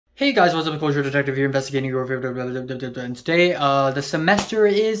Hey guys, what's up? Culture Detective here, investigating your favorite. And today, the semester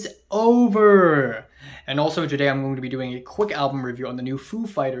is over. And also today, I'm going to be doing a quick album review on the new Foo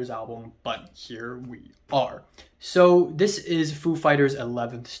Fighters album. But here we are. So this is Foo Fighters'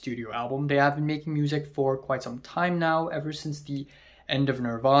 11th studio album. They have been making music for quite some time now, ever since the end of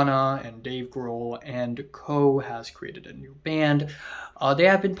Nirvana, and Dave Grohl and co has created a new band. They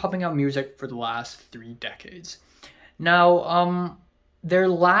have been pumping out music for the last 3 decades. Now, their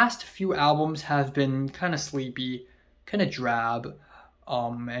last few albums have been kind of sleepy, kind of drab,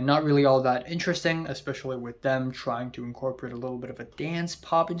 and not really all that interesting, especially with them trying to incorporate a little bit of a dance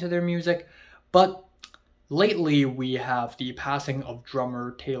pop into their music. But lately, we have the passing of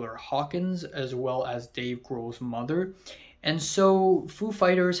drummer Taylor Hawkins, as well as Dave Grohl's mother. And so Foo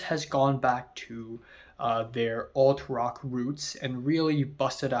Fighters has gone back to their alt-rock roots and really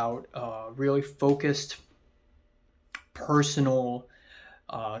busted out really focused, personal,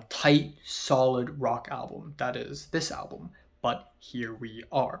 tight, solid rock album. That is this album, but here we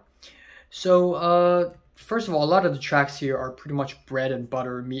are. So, first of all, a lot of the tracks here are pretty much bread and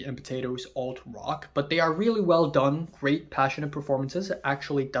butter, meat and potatoes, alt rock, but they are really well done, great, passionate performances. It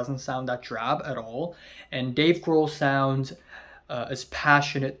actually doesn't sound that drab at all, and Dave Grohl sounds as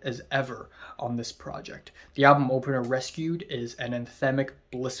passionate as ever on this project. The album opener, Rescued, is an anthemic,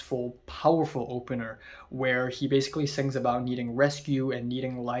 blissful, powerful opener where he basically sings about needing rescue and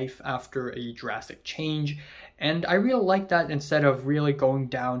needing life after a drastic change. And I really like that instead of really going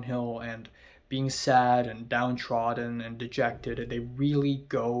downhill and being sad and downtrodden and dejected, they really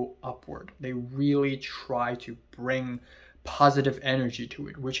go upward. They really try to bring positive energy to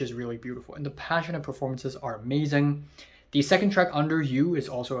it, which is really beautiful. And the passionate performances are amazing. The second track, Under You, is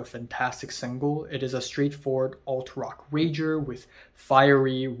also a fantastic single. It is a straightforward alt-rock rager with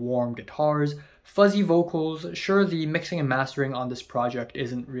fiery, warm guitars, fuzzy vocals. Sure, the mixing and mastering on this project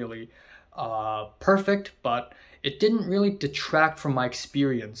isn't really perfect, but it didn't really detract from my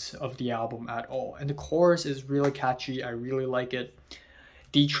experience of the album at all. And the chorus is really catchy. I really like it.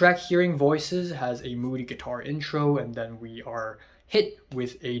 The track Hearing Voices has a moody guitar intro, and then we are hit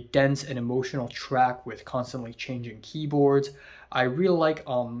with a dense and emotional track with constantly changing keyboards. I really like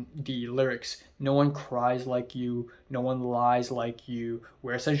the lyrics. No one cries like you, no one lies like you,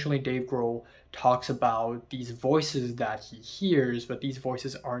 where essentially Dave Grohl talks about these voices that he hears, but these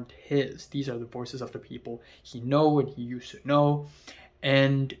voices aren't his. These are the voices of the people he knows and he used to know.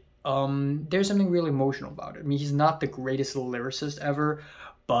 And there's something really emotional about it. I mean, he's not the greatest lyricist ever,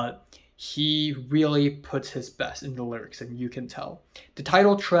 but he really puts his best in the lyrics, and you can tell. The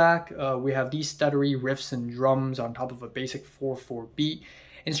title track, we have these stuttery riffs and drums on top of a basic 4/4 beat.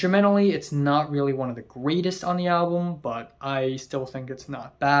 Instrumentally, it's not really one of the greatest on the album, but I still think it's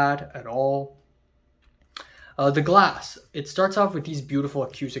not bad at all. The Glass, it starts off with these beautiful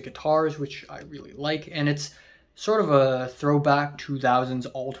acoustic guitars, which I really like, and it's sort of a throwback 2000s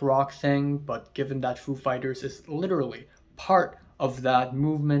alt-rock thing, but given that Foo Fighters is literally part of that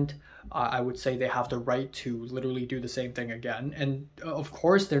movement, I would say they have the right to literally do the same thing again. And of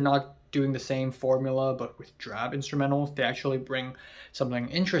course, they're not doing the same formula, but with drab instrumentals. They actually bring something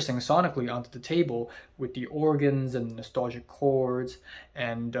interesting sonically onto the table with the organs and nostalgic chords.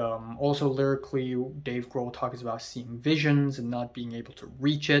 And also lyrically, Dave Grohl talks about seeing visions and not being able to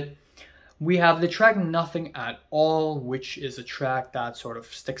reach it. We have the track Nothing at All, which is a track that sort of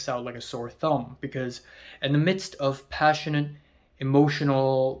sticks out like a sore thumb, because in the midst of passionate,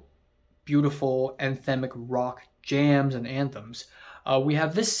 emotional, beautiful, anthemic rock jams and anthems, we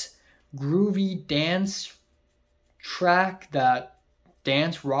have this groovy dance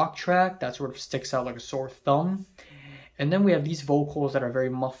rock track that sort of sticks out like a sore thumb. And then we have these vocals that are very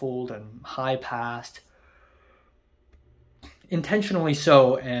muffled and high-passed, intentionally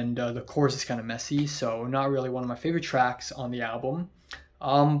so, and the chorus is kind of messy, so not really one of my favorite tracks on the album.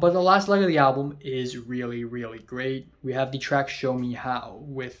 But the last leg of the album is really, really great. We have the track Show Me How,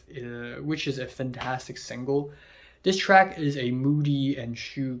 which is a fantastic single. This track is a moody and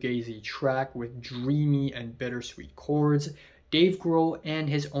shoegazy track with dreamy and bittersweet chords. Dave Grohl and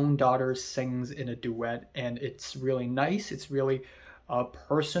his own daughter sings in a duet, and it's really nice. It's really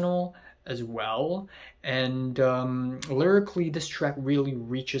personal as well, and lyrically this track really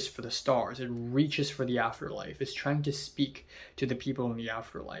reaches for the stars. It reaches for the afterlife. It's trying to speak to the people in the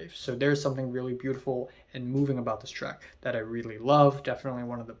afterlife. So there's something really beautiful and moving about this track that I really love. Definitely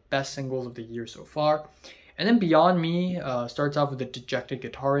one of the best singles of the year so far. And then Beyond Me starts off with a dejected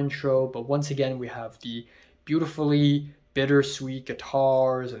guitar intro, but once again we have the beautifully bittersweet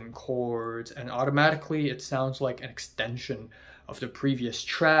guitars and chords, and automatically it sounds like an extension of the previous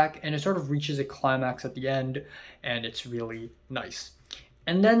track, and it sort of reaches a climax at the end, and it's really nice.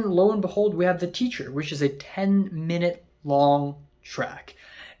 And then lo and behold, we have The Teacher, which is a 10-minute long track.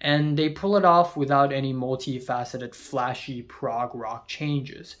 And they pull it off without any multifaceted, flashy prog rock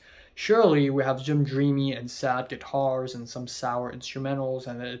changes. Surely we have some dreamy and sad guitars and some sour instrumentals,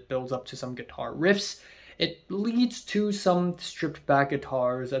 and then it builds up to some guitar riffs. It leads to some stripped back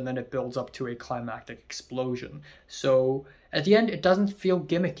guitars, and then it builds up to a climactic explosion. So at the end, it doesn't feel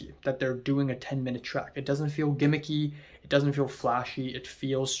gimmicky that they're doing a 10-minute track. It doesn't feel gimmicky, it doesn't feel flashy, it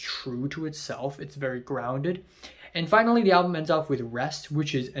feels true to itself, it's very grounded. And finally, the album ends off with Rest,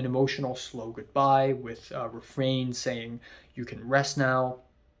 which is an emotional slow goodbye with a refrain saying, "You can rest now."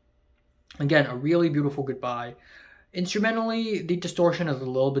 Again, a really beautiful goodbye. Instrumentally, the distortion is a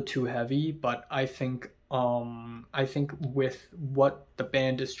little bit too heavy, but I think with what the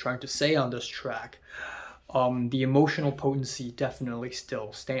band is trying to say on this track, the emotional potency definitely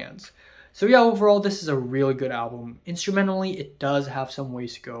still stands. So yeah, overall, this is a really good album. Instrumentally, it does have some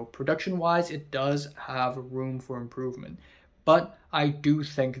ways to go. Production-wise, it does have room for improvement. But I do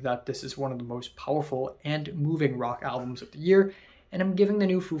think that this is one of the most powerful and moving rock albums of the year, and I'm giving the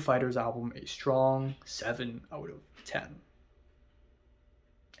new Foo Fighters album a strong 7 out of 10.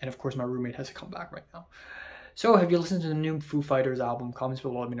 And of course, my roommate has to come back right now. So, have you listened to the new Foo Fighters album? Comments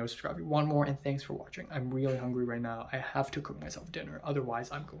below, let me know, subscribe if you want more, and thanks for watching. I'm really hungry right now. I have to cook myself dinner, otherwise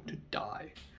I'm going to die.